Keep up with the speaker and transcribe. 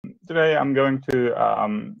today I'm going to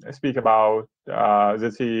speak about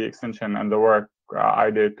ZCE extension and the work I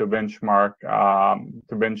did to benchmark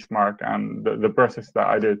and the process that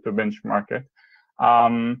I did to benchmark it.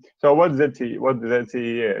 So what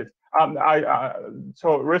ZCE is?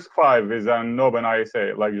 So RISC-V is an open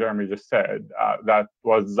ISA, like Jeremy just said, that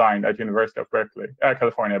was designed at University of Berkeley,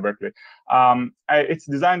 California, Berkeley. It's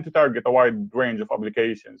designed to target a wide range of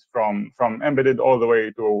applications, from embedded all the way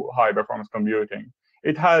to high performance computing.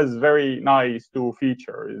 It has very nice two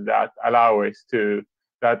features that allow it to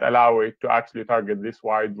actually target this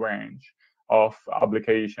wide range of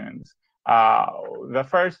applications. The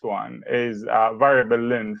first one is variable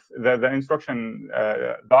length. The instruction,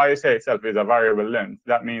 the ISA itself is a variable length.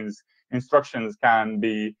 That means instructions can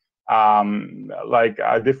be like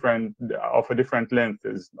a different length,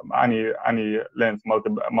 is any length,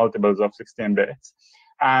 multiples of 16 bits.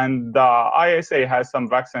 And the ISA has some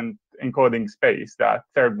vexant encoding space that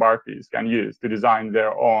third parties can use to design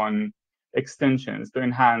their own extensions to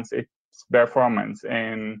enhance its performance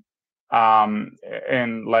in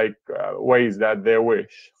ways that they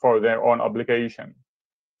wish for their own application.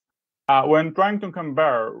 When trying to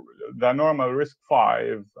compare the normal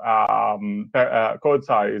RISC-V code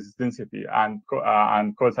size density and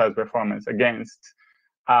code size performance against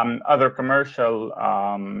other commercial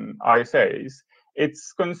ISAs,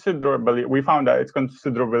 we found that it's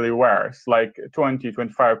considerably worse, like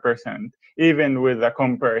 20–25%, even with the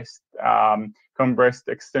compressed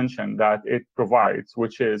extension that it provides,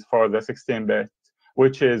 which is for the 16-bit,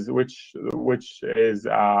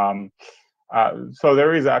 so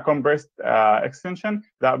there is a compressed extension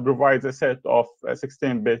that provides a set of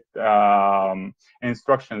 16-bit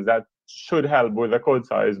instructions that should help with the code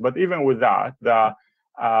size. But even with that, the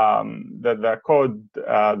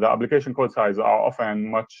application code size are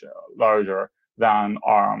often much larger than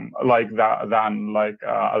ARM,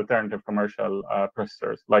 alternative commercial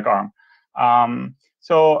processors like ARM.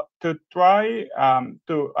 So to try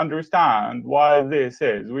to understand why this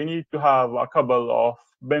is, we need to have a couple of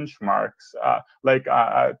benchmarks, like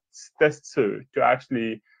a test suite, to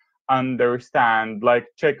actually understand,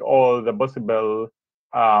 check all the possible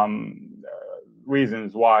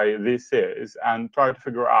reasons why this is, and try to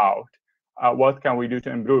figure out what can we do to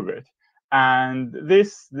improve it. And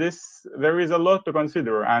there is a lot to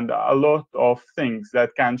consider and a lot of things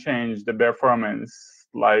that can change the performance,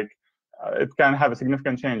 it can have a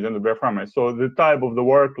significant change in the performance. So the type of the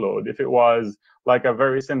workload, if it was like a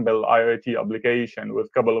very simple IoT application with a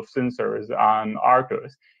couple of sensors and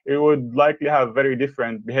RTOS, it would likely have very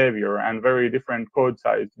different behavior and very different code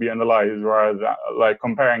size to be analyzed, rather than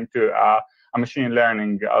comparing to a machine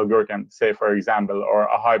learning algorithm, say, for example, or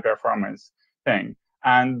a high performance thing.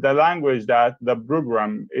 And the language that the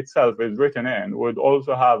program itself is written in would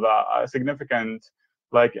also have a significant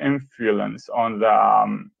influence on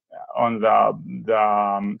the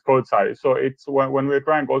code size. So it's when we're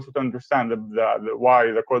trying also to understand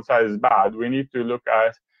why the code size is bad, we need to look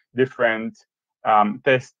at different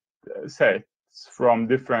test sets from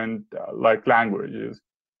different languages.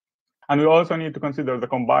 And we also need to consider the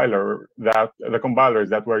compilers that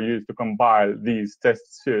were used to compile these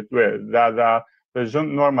test suites with. The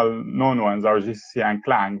normal known ones are GCC and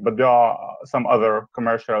Clang, but there are some other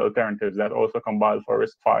commercial alternatives that also compile for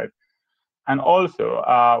RISC-V. And also,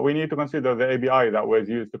 we need to consider the API that was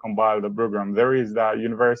used to compile the program. There is the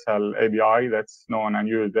universal API that's known and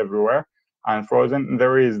used everywhere and frozen.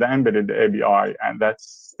 There is the embedded API, and that's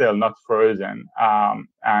still not frozen,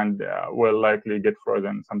 and will likely get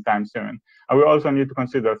frozen sometime soon. And we also need to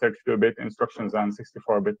consider 32-bit instructions and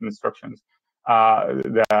 64-bit instructions,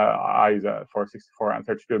 the ISA for 64 and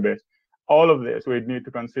 32-bit. All of this we need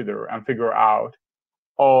to consider and figure out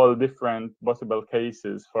all different possible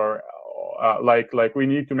cases for, we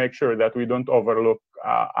need to make sure that we don't overlook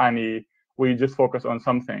we just focus on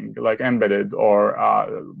something like embedded or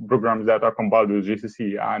programs that are compiled with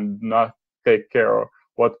GCC and not take care of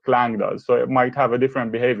what Clang does. So it might have a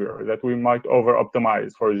different behavior that we might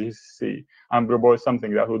over-optimize for GCC and propose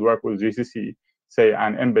something that would work with GCC, say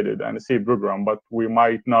an embedded and a C program, but we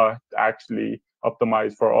might not actually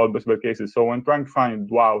optimize for all possible cases. So when trying to find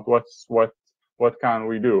out what can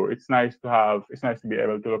we do, it's nice to be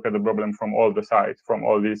able to look at the problem from all these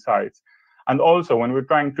sides. And also, when we're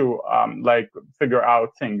trying to figure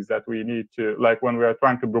out things that we need to, when we are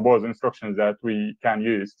trying to propose instructions that we can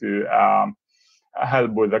use to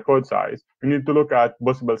help with the code size, we need to look at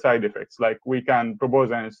possible side effects. We can propose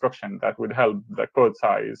an instruction that would help the code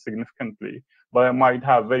size significantly, but it might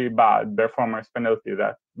have very bad performance penalty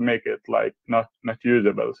that make it not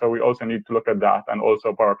usable. So we also need to look at that, and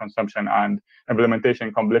also power consumption and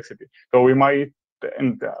implementation complexity. So we might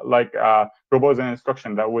propose an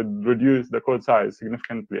instruction that would reduce the code size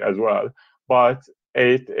significantly as well. But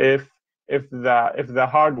if the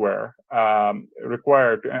hardware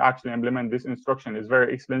required to actually implement this instruction is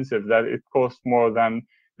very expensive, that it costs more than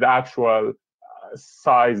the actual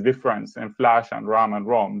size difference in flash and RAM and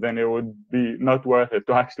ROM, then it would be not worth it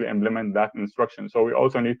to actually implement that instruction. So we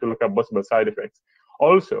also need to look at possible side effects.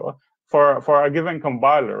 Also, for a given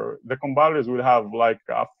compiler, the compilers would have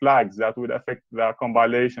flags that would affect the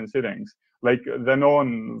compilation settings. Like the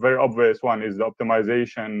known, very obvious one is the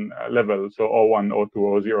optimization level, so O1, O2,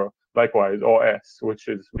 O0. Likewise, OS, which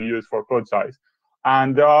is we use for code size.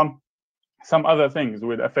 And some other things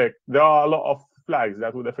would affect. There are a lot of flags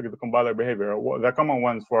that would affect the compiler behavior. The common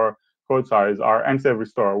ones for code size are nsave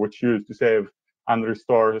restore, which used to save and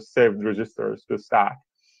restore saved registers to stack.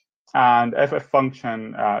 And FF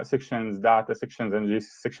function sections, data sections, and GC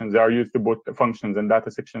sections, they are used to boot functions and data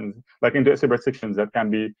sections into separate sections that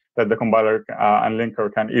the compiler and linker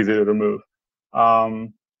can easily remove.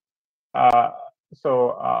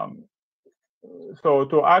 So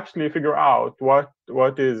to actually figure out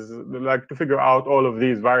to figure out all of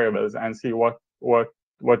these variables and see what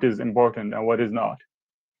is important and what is not,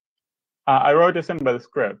 I wrote a simple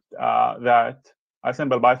script a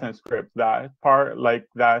simple Python script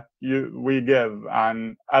we give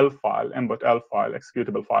an L file, input L file,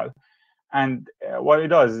 executable file. And what it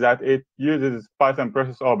does is that it uses Python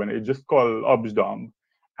process open. It just calls objdump,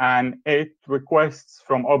 and it requests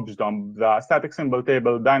from objdump the static symbol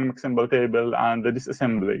table, dynamic symbol table, and the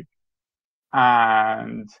disassembly.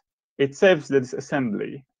 And it saves the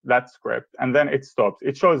disassembly, that script, and then it stops.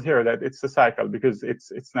 It shows here that it's a cycle because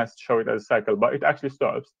it's nice to show it as a cycle, but it actually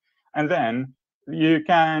stops. And then you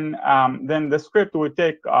can then the script would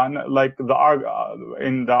take in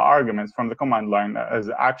the arguments from the command line as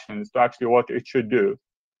actions to actually what it should do.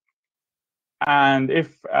 And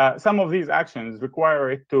if some of these actions require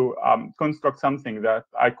it to construct something that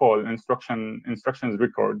I call instructions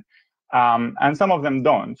record, and some of them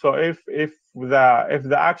don't. So if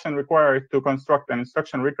the action requires it to construct an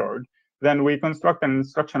instruction record, then we construct an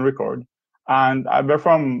instruction record, and I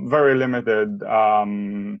perform very limited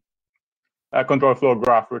control flow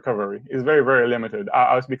graph recovery. Is very, very limited.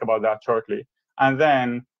 I'll speak about that shortly. And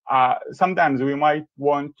then sometimes we might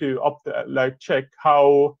want to check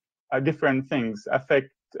how different things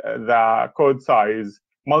affect the code size.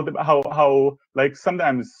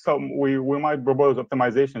 Sometimes we might propose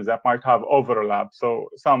optimizations that might have overlap. So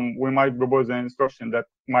we might propose an instruction that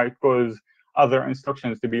might cause other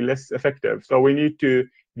instructions to be less effective. So we need to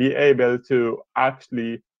be able to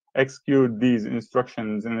actually execute these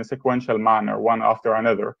instructions in a sequential manner, one after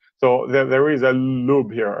another. So there is a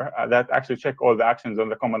loop here that actually check all the actions on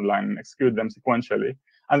the command line and execute them sequentially.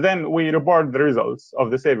 And then we report the results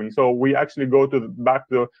of the saving. So we actually go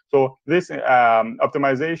so this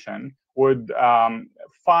optimization would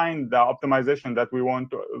find the optimization that we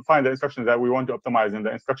want to find, the instructions that we want to optimize in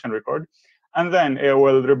the instruction record. And then it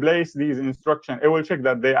will replace these instructions. It will check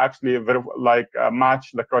that they actually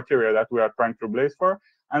match the criteria that we are trying to replace for.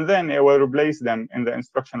 And then it will replace them in the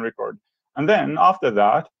instruction record. And then after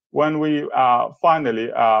that, when we finally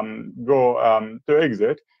go to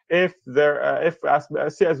exit, if a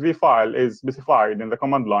CSV file is specified in the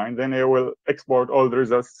command line, then it will export all the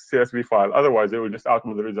results to CSV file. Otherwise, it will just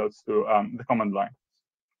output the results to the command line.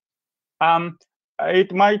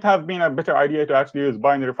 It might have been a better idea to actually use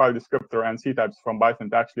binary file descriptor and C types from Python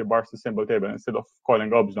to actually parse the symbol table instead of calling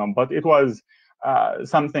objdump. But it was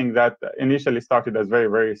something that initially started as very,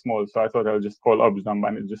 very small. So I thought I would just call objdump,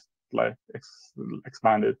 and it just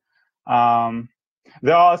expanded.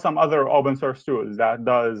 There are some other open source tools that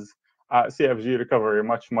does CFG recovery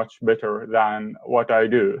much, much better than what I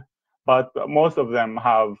do. But most of them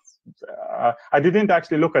have, I didn't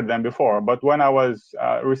actually look at them before, but when I was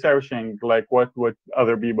researching what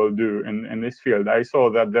other people do in this field, I saw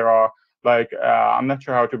that there are I'm not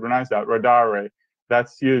sure how to pronounce that, Radare,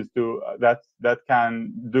 that's used to, that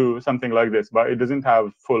can do something like this, but it doesn't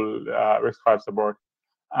have full RISC-V support.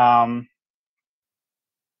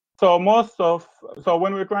 So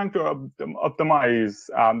when we're trying to optimize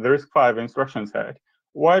the RISC-V instruction set,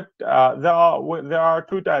 there are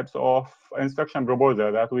two types of instruction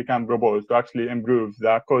proposal that we can propose to actually improve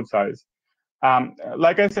the code size.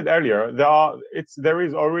 Like I said earlier, there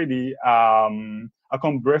is already a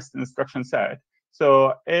compressed instruction set.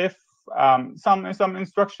 So if some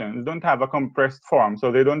instructions don't have a compressed form,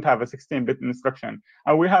 so they don't have a 16-bit instruction,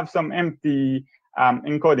 and we have some empty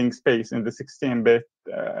encoding space in the 16-bit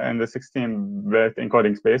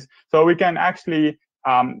encoding space, so we can actually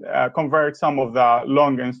convert some of the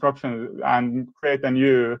long instructions and create a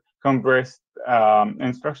new compressed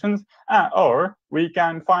instructions, or we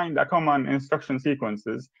can find a common instruction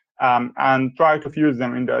sequences and try to fuse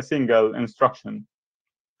them into a single instruction.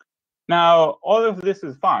 Now, all of this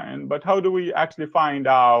is fine, but how do we actually find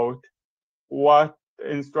out what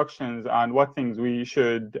instructions and what things we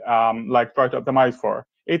should like try to optimize for?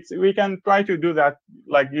 We can try to do that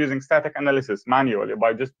like using static analysis manually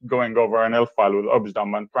by just going over an ELF file with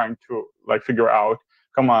objdump and trying to like figure out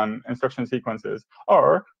common instruction sequences.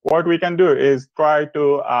 Or what we can do is try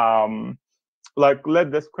to like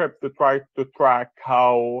let the script to try to track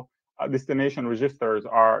how destination registers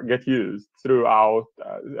get used throughout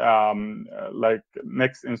like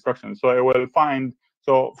next instruction. So it will find.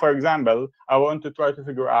 So for example, I want to try to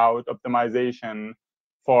figure out optimization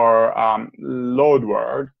for load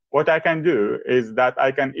word. What I can do is that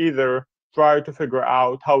I can either try to figure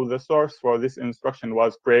out how the source for this instruction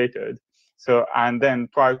was created. So, and then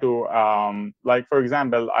try to, like, for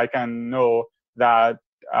example, I can know that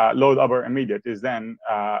load upper immediate is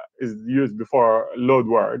used before load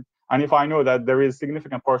word. And if I know that there is a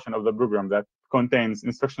significant portion of the program that contains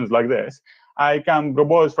instructions like this, I can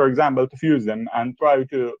propose, for example, to fuse them and try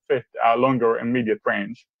to fit a longer immediate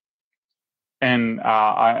range in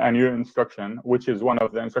a new instruction, which is one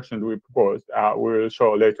of the instructions we proposed. We will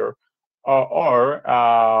show later. Or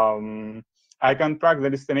I can track the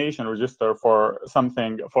destination register for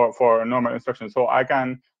something for a normal instruction. So I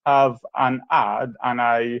can have an add, and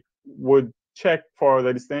I would check for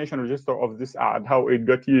the destination register of this add, how it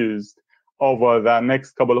got used over the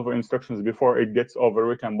next couple of instructions before it gets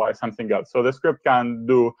overwritten by something else. So the script can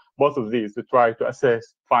do both of these to try to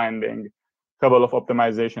assess finding a couple of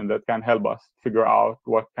optimization that can help us figure out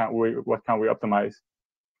what can we optimize.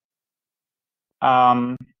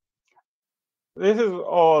 This is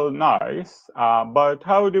all nice, but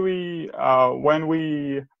how do we,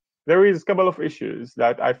 there is a couple of issues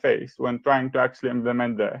that I faced when trying to actually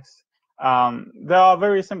implement this. They are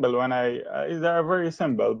very simple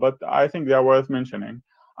but I think they are worth mentioning.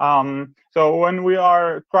 So when we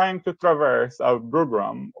are trying to traverse a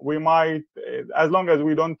program, we might, as long as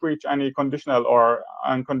we don't reach any conditional or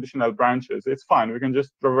unconditional branches, it's fine. We can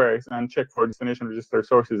just traverse and check for destination register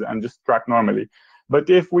sources and just track normally. But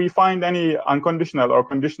if we find any unconditional or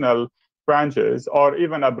conditional branches, or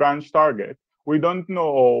even a branch target, we don't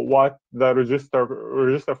know what the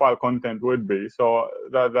register file content would be. So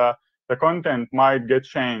the content might get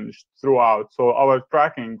changed throughout. So our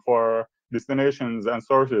tracking for destinations and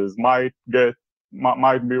sources might be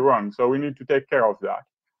wrong. So we need to take care of that.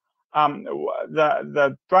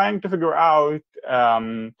 The trying to figure out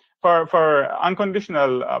for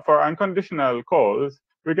unconditional calls,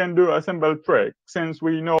 we can do a simple trick. Since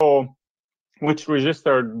we know which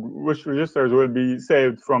registers will be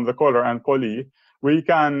saved from the caller and callee, we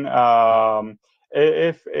can,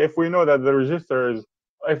 if we know that the registers,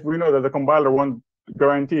 if we know that the compiler won't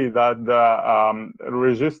guarantee that the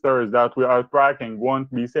registers that we are tracking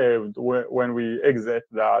won't be saved when we exit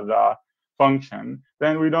the function,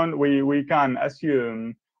 then we can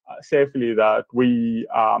assume safely that we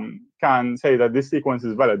can say that this sequence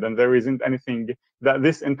is valid and there isn't anything that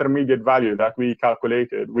this intermediate value that we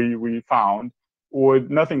calculated, we found,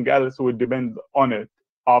 nothing else would depend on it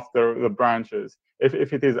after the branches.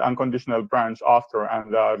 If it is unconditional branch after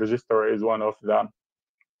and the register is one of the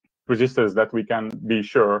registers that we can be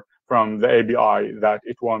sure from the ABI that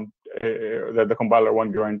it won't, that the compiler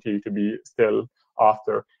won't guarantee to be still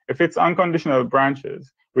after. If it's unconditional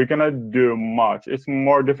branches, we cannot do much. It's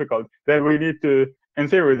more difficult. Then we need to, in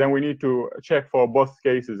theory, then we need to check for both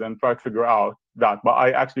cases and try to figure out that. But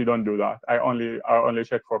I actually don't do that. I only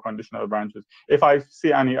check for conditional branches. If I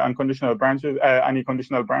see any unconditional branches,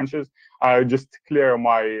 conditional branches, I just clear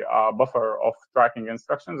my buffer of tracking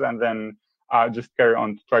instructions and then just carry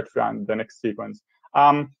on to try to find the next sequence.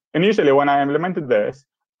 Initially, when I implemented this,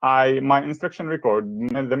 my instruction record,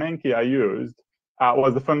 the main key I used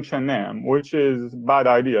was the function name, which is a bad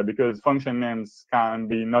idea because function names can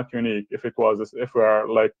be not unique if we're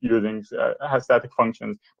like using static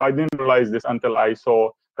functions. I didn't realize this until I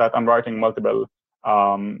saw that I'm writing multiple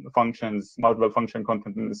function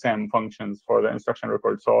content in the same functions for the instruction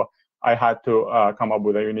record. So I had to come up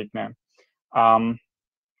with a unique name.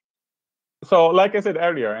 So, like I said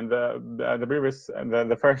earlier in the previous,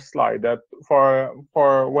 the first slide, that for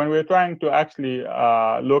when we're trying to actually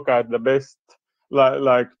look at the best,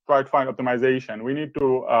 like try to find optimization, we need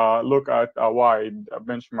to look at a wide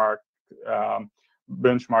benchmark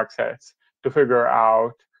sets to figure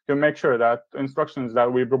out, to make sure that instructions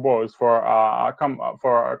that we propose for a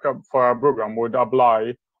program would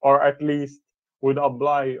apply, or at least would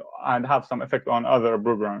apply and have some effect on other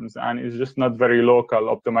programs, and it's just not very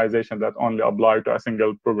local optimization that only apply to a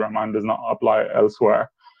single program and does not apply elsewhere.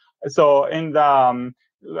 So in the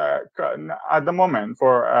at the moment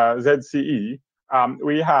for ZCE,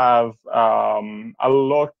 we have a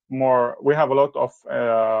lot more. We have a lot of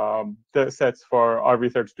sets for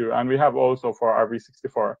RV32, and we have also for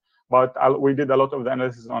RV64. But we did a lot of the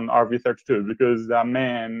analysis on RV32 because the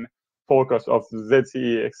main focus of the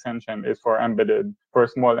ZCE extension is for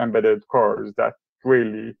small embedded cores that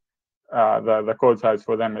really the code size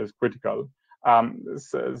for them is critical.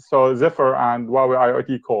 So Zephyr and Huawei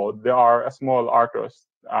IoT code, they are a small RTOS.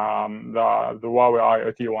 The Huawei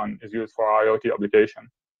IoT one is used for IoT application.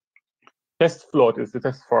 Test float is the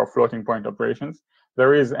test for floating point operations.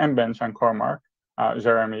 There is mbench and Kharmeh.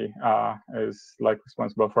 Jeremy is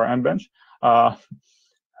responsible for mbench,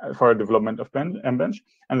 for development of mbench.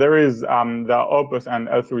 And there is the Opus and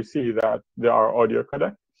L3C that they are audio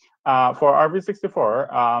codec. For RV64,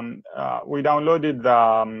 we downloaded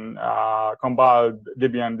the compiled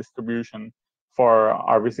Debian distribution for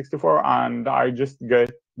RV64, and I just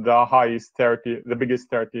get the biggest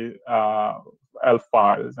 30 ELF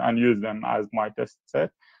files and use them as my test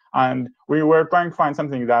set. And we were trying to find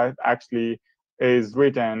something that actually is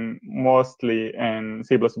written mostly in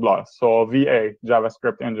C++. So V8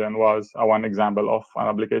 JavaScript engine was one example of an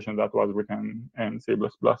application that was written in C++.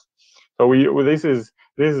 So this is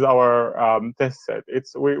our test set.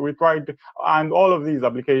 We tried to, and all of these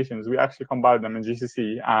applications we actually compiled them in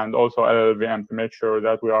GCC and also LLVM to make sure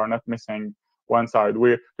that we are not missing one side.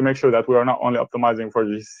 To make sure that we are not only optimizing for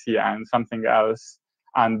GCC and something else,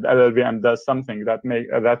 and LLVM does something that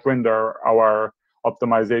render our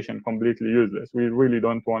optimization completely useless. We really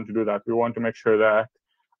don't want to do that. We want to make sure that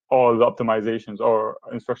all the optimizations or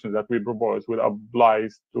instructions that we propose will apply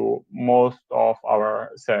to most of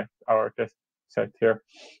our test set here.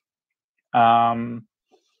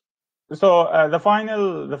 So the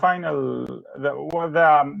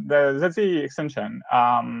ZCE extension,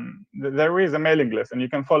 there is a mailing list, and you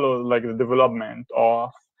can follow the development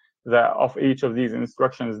of each of these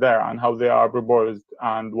instructions there and how they are proposed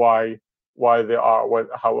and why they are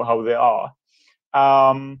how they are.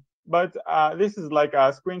 But this is like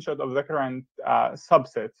a screenshot of the current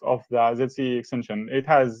subsets of the ZCE extension. It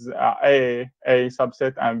has A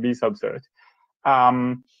subset and B subset.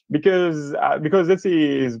 Because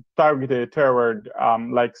ZCE is targeted toward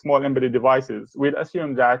small embedded devices, we'd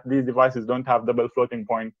assume that these devices don't have double floating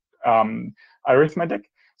point arithmetic.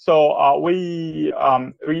 So we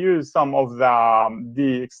use some of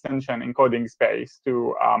the extension encoding space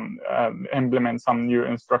to implement some new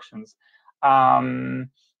instructions,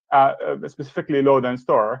 specifically load and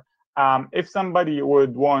store. If somebody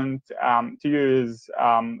would want to use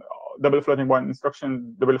double floating point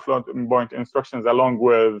instructions along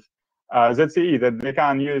with ZCE, that they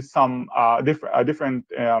can use some different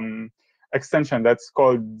extension that's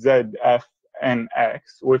called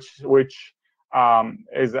ZFNX, which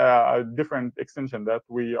is a different extension that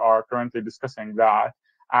we are currently discussing that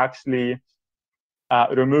actually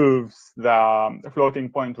removes the floating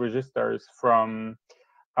point registers from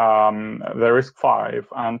the RISC-V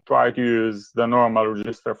and try to use the normal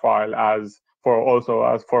register file as for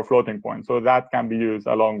floating point. So that can be used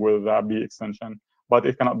along with the B extension, but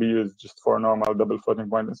it cannot be used just for normal double floating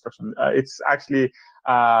point instructions. It's actually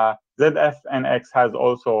ZFNX has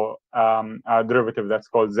also a derivative that's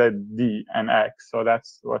called ZDNX. So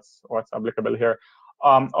that's what's applicable here.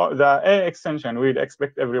 The A extension, we'd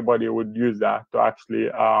expect everybody would use that to actually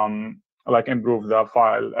improve the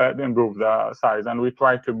file, improve the size, and we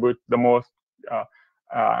try to put the most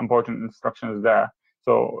important instructions there,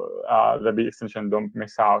 so the B extension don't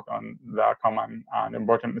miss out on the common and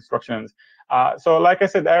important instructions. So like I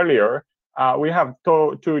said earlier, we have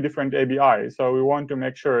two different ABIs, so we want to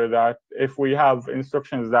make sure that if we have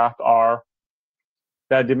instructions that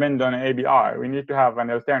depend on an ABI, we need to have an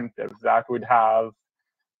alternative that would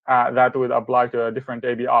apply to a different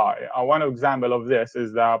ABI. One example of this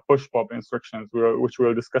is the PushPop instructions, which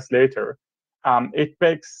we'll discuss later. It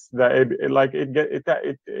picks there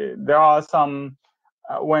are some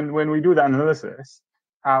when we do the analysis,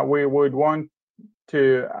 we would want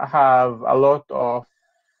to have a lot of.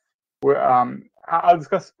 I'll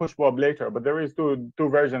discuss PushPop later, but there is two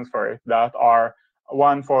versions for it that are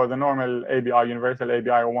one for the normal ABI, universal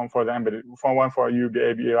ABI, one for the embedded, one for UB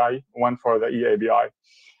ABI, one for the eABI.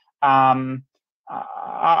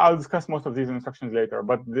 I'll discuss most of these instructions later,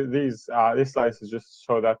 but these slides just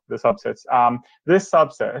show that the subsets. This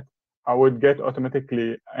subset would get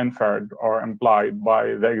automatically inferred or implied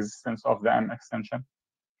by the existence of the M extension.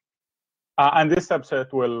 And this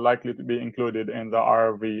subset will likely to be included in the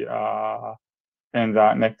RV in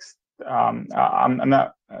the next, I'm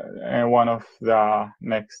not in one of the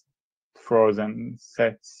next frozen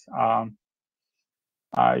sets.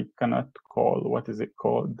 I cannot call, what is it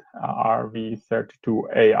called?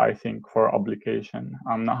 RV32A, I think, for obligation.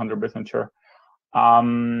 I'm not 100% sure.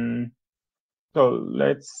 So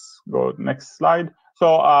let's go next slide.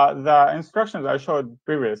 So the instructions I showed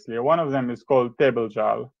previously, one of them is called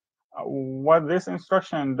TBLJAL. What this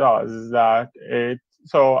instruction does is that when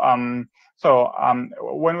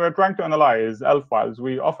we're trying to analyze ELF files,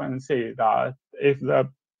 we often say that if the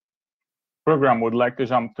program would like to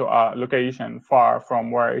jump to a location far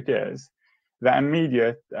from where it is, the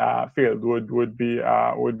immediate field would be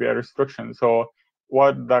a restriction. So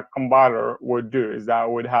what the compiler would do is that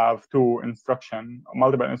would have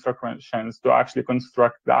multiple instructions to actually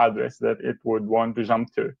construct the address that it would want to jump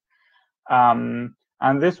to.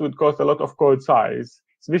 And this would cost a lot of code size,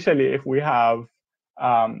 especially if we have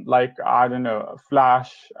like, I don't know,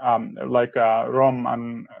 flash, like ROM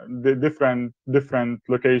and the different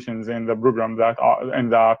locations in the program that are in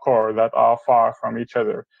the core that are far from each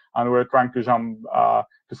other. And we're trying to jump to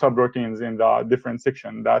subroutines in the different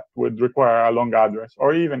section that would require a long address,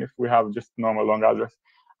 or even if we have just normal long address.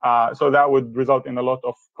 So that would result in a lot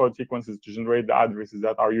of code sequences to generate the addresses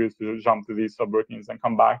that are used to jump to these subroutines and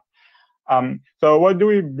come back. So what do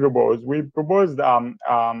we propose? We proposed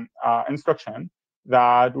instruction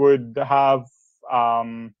that would have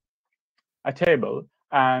a table,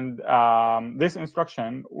 and this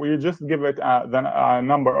instruction, we just give it the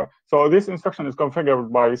number. So this instruction is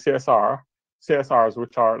configured by CSRs,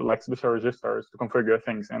 which are like special registers to configure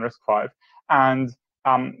things in RISC-V. And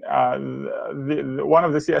one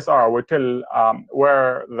of the CSR would tell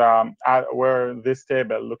where this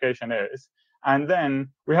table location is. And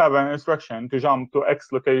then we have an instruction to jump to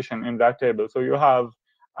X location in that table. So you have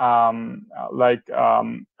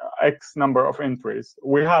X number of entries.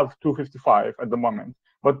 We have 255 at the moment,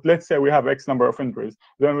 but let's say we have X number of entries.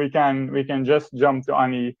 Then we can just jump to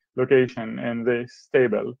any location in this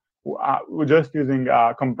table. We're just using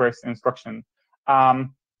a compressed instruction. The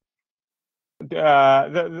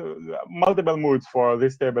multiple modes for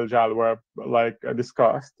this TBLJAL were like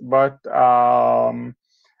discussed, but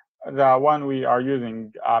the one we are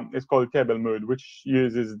using is called table mode, which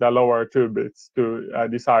uses the lower 2 bits to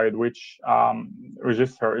decide which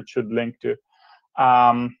register it should link to.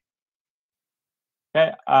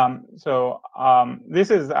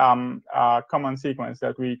 This is a common sequence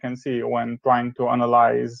that we can see when trying to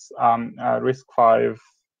analyze RISC-V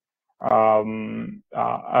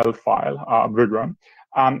ELF file program.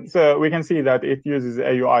 So we can see that it uses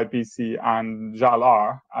AUIPC and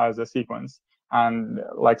JAL-R as a sequence, and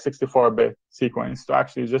like 64-bit sequence to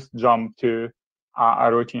actually just jump to a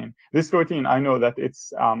routine. This routine, I know that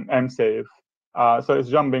it's msave. So it's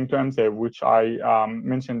jumping to msave, which I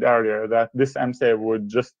mentioned earlier, that this msave would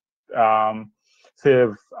just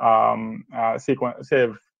save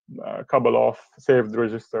a couple of saved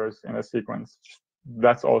registers in a sequence.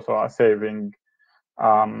 That's also a saving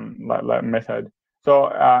method.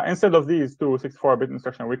 So instead of these two 64-bit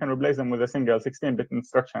instructions, we can replace them with a single 16-bit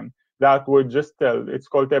instruction that would just tell, it's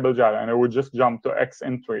called TBLJAL, and it would just jump to X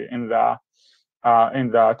entry in the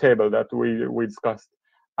table that we discussed.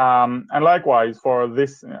 And likewise for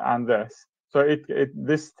this and this. So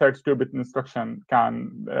this 32-bit instruction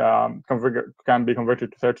can be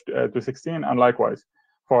converted to 16, and likewise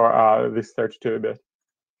for this 32-bit.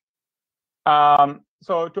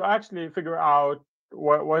 So to actually figure out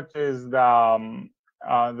what is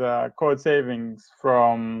the code savings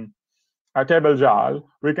from a TBLJAL,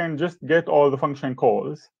 we can just get all the function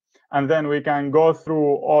calls, and then we can go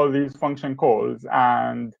through all these function calls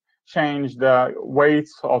and change the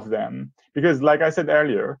weights of them. Because, like I said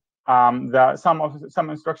earlier, some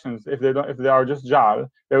instructions, if they are just JAL,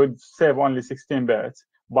 they would save only 16 bits.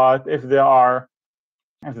 But if they have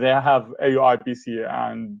AUIPC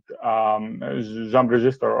and jump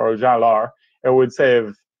register or JAL-R, it would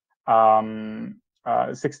save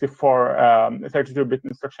 32-bit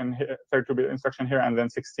instruction here, and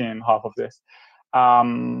then 16 half of this.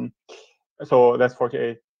 So that's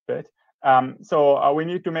 48-bit. So we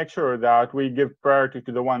need to make sure that we give priority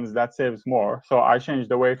to the ones that saves more. So I change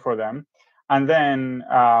the weight for them, and then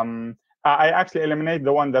I actually eliminate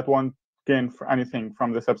the one that won't gain anything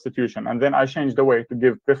from the substitution, and then I change the weight to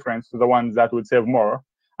give preference to the ones that would save more,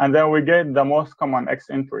 and then we get the most common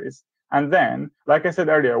X entries. And then, like I said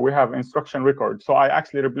earlier, we have instruction records. So I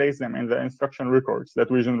actually replace them in the instruction records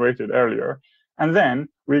that we generated earlier. And then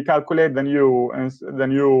we calculate the new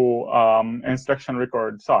instruction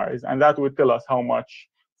record size, and that would tell us how much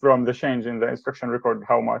from the change in the instruction record,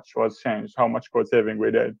 how much was changed, how much code saving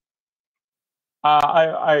we did.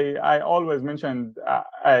 I always mentioned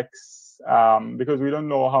X because we don't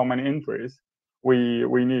know how many entries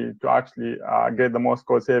we need to actually get the most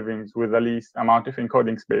code savings with the least amount of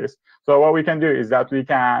encoding space. So what we can do is that we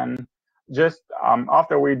can just,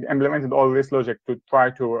 after we implemented all this logic to try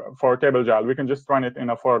to, for TBLJAL, we can just run it in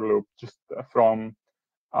a for loop, just from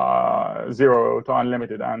 0 to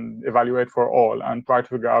unlimited, and evaluate for all, and try to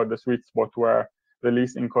figure out the sweet spot where the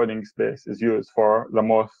least encoding space is used for the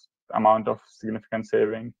most amount of significant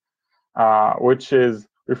saving, which is,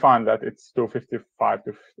 we found that it's 255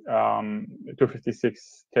 to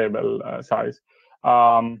 256 table size.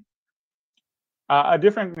 A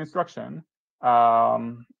different instruction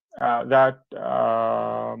that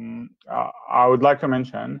I would like to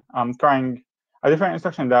mention, a different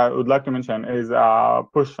instruction that I would like to mention is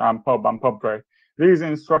push and pop and pop break. These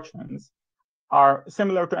instructions are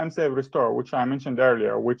similar to msave restore, which I mentioned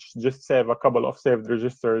earlier, which just save a couple of saved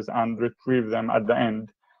registers and retrieve them at the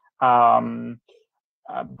end.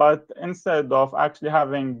 But instead of actually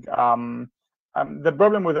having, the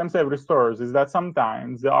problem with msave restores is that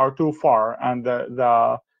sometimes they are too far, and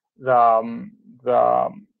the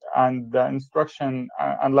instruction,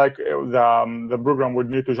 unlike the program would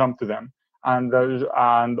need to jump to them and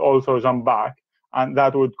also jump back, and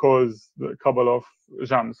that would cause a couple of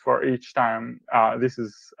jumps for each time this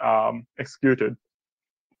is executed.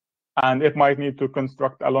 And it might need to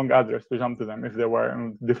construct a long address to jump to them if they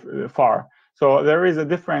were far. So there is a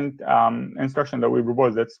different instruction that we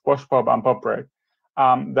propose, that's push, pop, and pop break.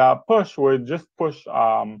 The push would just push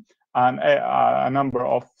a number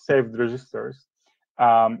of saved registers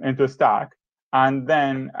into a stack, and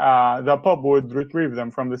then the pop would retrieve them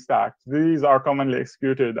from the stack. These are commonly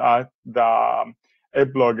executed at the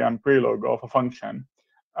eplog and prelog of a function,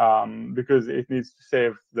 because it needs to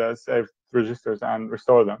save the saved registers and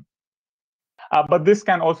restore them. But this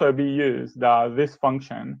can also be used, this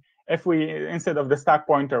function, if we, instead of the stack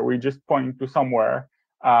pointer, we just point to somewhere,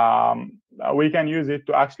 we can use it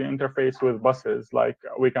to actually interface with buses. Like,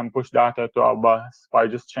 we can push data to a bus by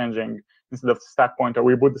just changing, instead of the stack pointer,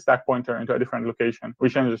 we put the stack pointer into a different location. We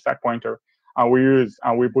change the stack pointer, and we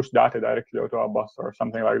push data directly to a bus or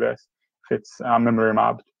something like this, if it's memory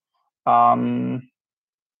mapped.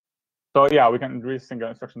 So yeah, we can do a single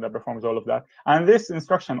instruction that performs all of that. And this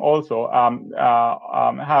instruction also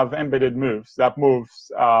have embedded moves that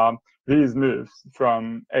moves, these moves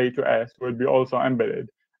from A to S will be also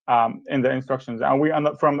embedded in the instructions. And we,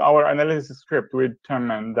 from our analysis script, we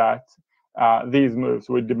determined that these moves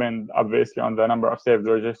would depend obviously on the number of saved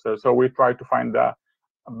registers. So we try to find the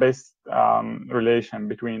best relation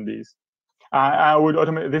between these. I would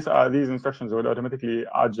automate this. These instructions would automatically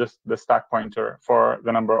adjust the stack pointer for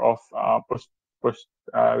the number of push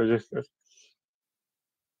registers.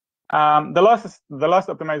 The last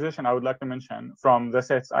optimization I would like to mention from the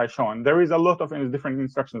sets I shown. There is a lot of different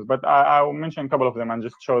instructions, but I will mention a couple of them and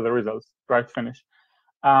just show the results. Try to finish.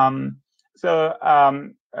 So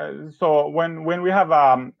when we have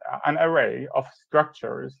an array of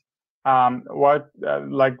structures,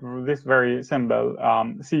 like this very simple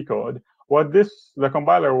C code. The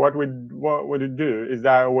compiler, what would it do is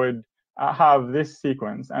that it would have this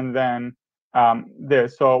sequence and then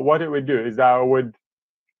this. So what it would do is that it would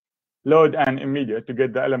load an immediate to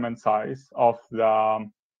get the element size of the,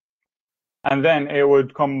 and then it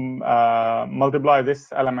would multiply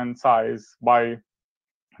this element size by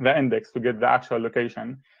the index to get the actual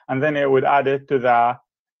location, and then it would add it to the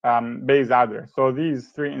base address. So these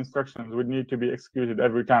three instructions would need to be executed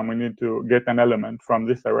every time we need to get an element from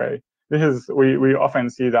this array. This is, we often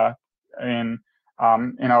see that in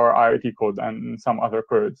our IoT code and in some other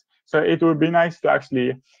codes. So it would be nice to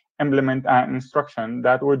actually implement an instruction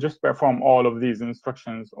that would just perform all of these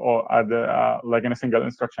instructions, or at the, like in a single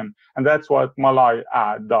instruction. And that's what multi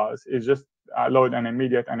add does. It just load an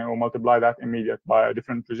immediate, and it will multiply that immediate by a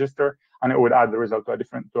different register, and it would add the result to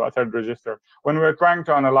a third register. When we're trying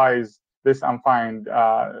to analyze this and find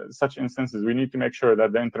such instances, we need to make sure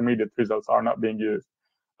that the intermediate results are not being used.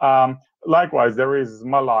 Likewise, there is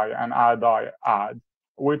multi and add,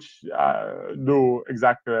 which do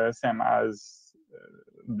exactly the same as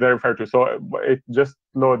they refer to. So it just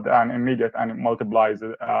load an immediate and it multiplies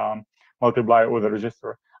it, multiply it with a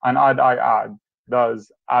register. And add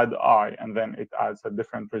does add I, and then it adds a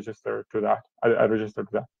different register to that, a register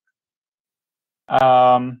to that.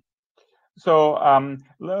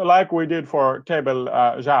 Like we did for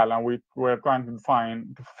TBLJAL, and we were trying to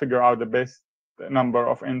figure out the best number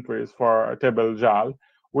of entries for TBLJAL,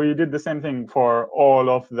 we did the same thing for all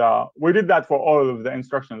of the, we did that for all of the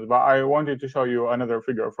instructions, but I wanted to show you another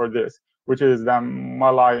figure for this, which is the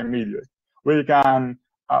Malay immediate. We can,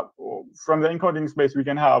 from the encoding space, we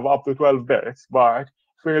can have up to 12 bits, but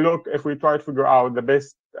if we try to figure out the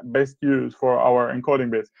best use for our encoding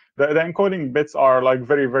bits, the encoding bits are like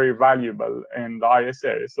very, very valuable in the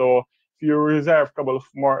ISA. So if you reserve a couple of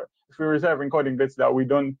more, if you reserve encoding bits that we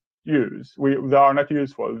don't use, they are not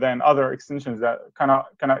useful, then other extensions that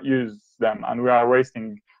cannot use them, and we are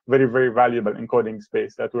wasting very, very valuable encoding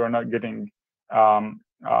space that we are not getting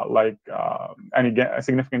any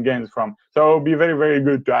significant gains from. So it would be very, very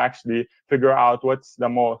good to actually figure out what's the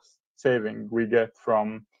most saving we get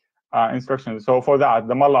from instructions. So for that,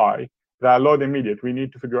 the Malay, the load immediate, we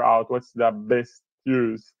need to figure out what's the best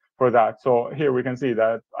use for that. So here we can see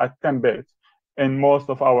that at 10 bits, in most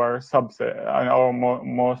of our subset,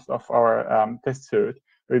 most of our test suite,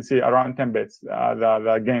 we'd see around 10 bits,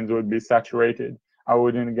 the gains would be saturated. I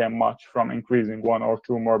wouldn't get much from increasing 1 or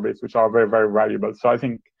 2 more bits, which are very, very valuable. So I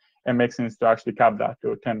think it makes sense to actually cap that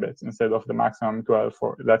to 10 bits instead of the maximum 12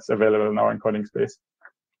 that's available in our encoding space.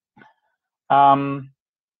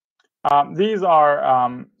 These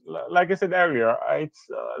are, like I said earlier, it's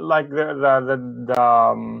like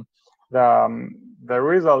the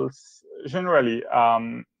results generally.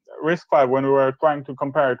 RISC-V, when we were trying to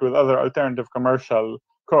compare it with other alternative commercial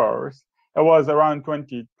cores, it was around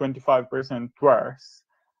 20–25% worse.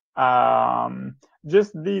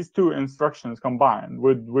 Just these two instructions combined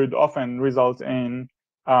would often result in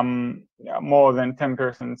more than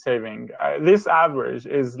 10% saving. This average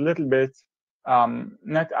is a little bit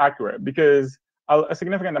not accurate, because a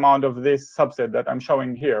significant amount of this subset that I'm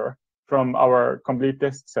showing here from our complete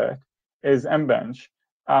test set is mbench.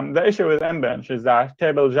 The issue with mbench is that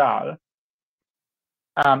TBLJAL,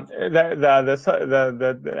 the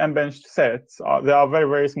mbench sets, they are very,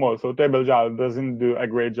 very small, so TBLJAL doesn't do a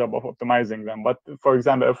great job of optimizing them. But for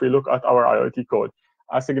example, if we look at our IoT code,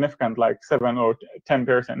 a significant, like 7 or 10%,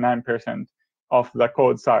 9% of the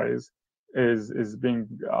code size is being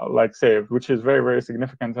like saved, which is very, very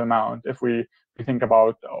significant amount. If we think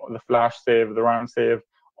about the flash save, the RAM save,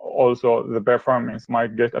 also the performance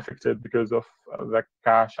might get affected because of the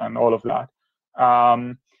cache and all of that.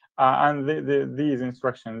 And these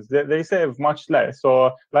instructions, they save much less.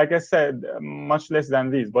 So like I said, much less than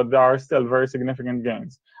these, but there are still very significant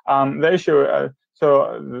gains. The issue,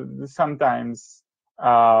 sometimes,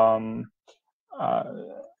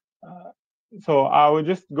 so I will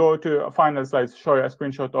just go to a final slide to show you a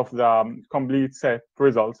screenshot of the complete set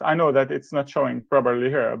results. I know that it's not showing properly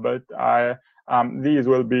here, but these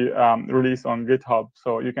will be released on GitHub,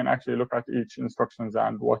 so you can actually look at each instructions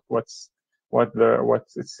and what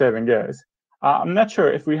its saving is. I'm not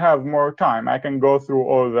sure if we have more time. I can go through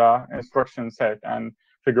all the instruction set and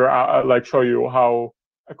figure out, like, show you how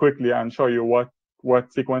quickly and show you what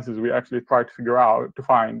sequences we actually try to figure out to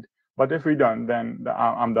find. But if we don't, then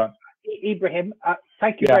I'm done. Ibrahim,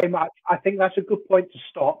 thank you very much. I think that's a good point to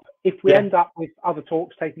stop. If we end up with other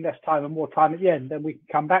talks taking less time and more time at the end, then we can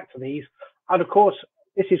come back to these. And of course,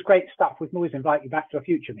 this is great stuff. We can always invite you back to a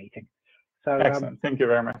future meeting. So excellent. Thank you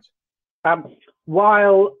very much.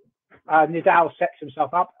 While Nidal sets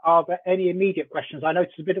himself up, are there any immediate questions? I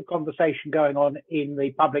noticed a bit of conversation going on in the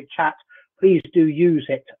public chat. Please do use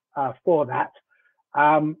it for that.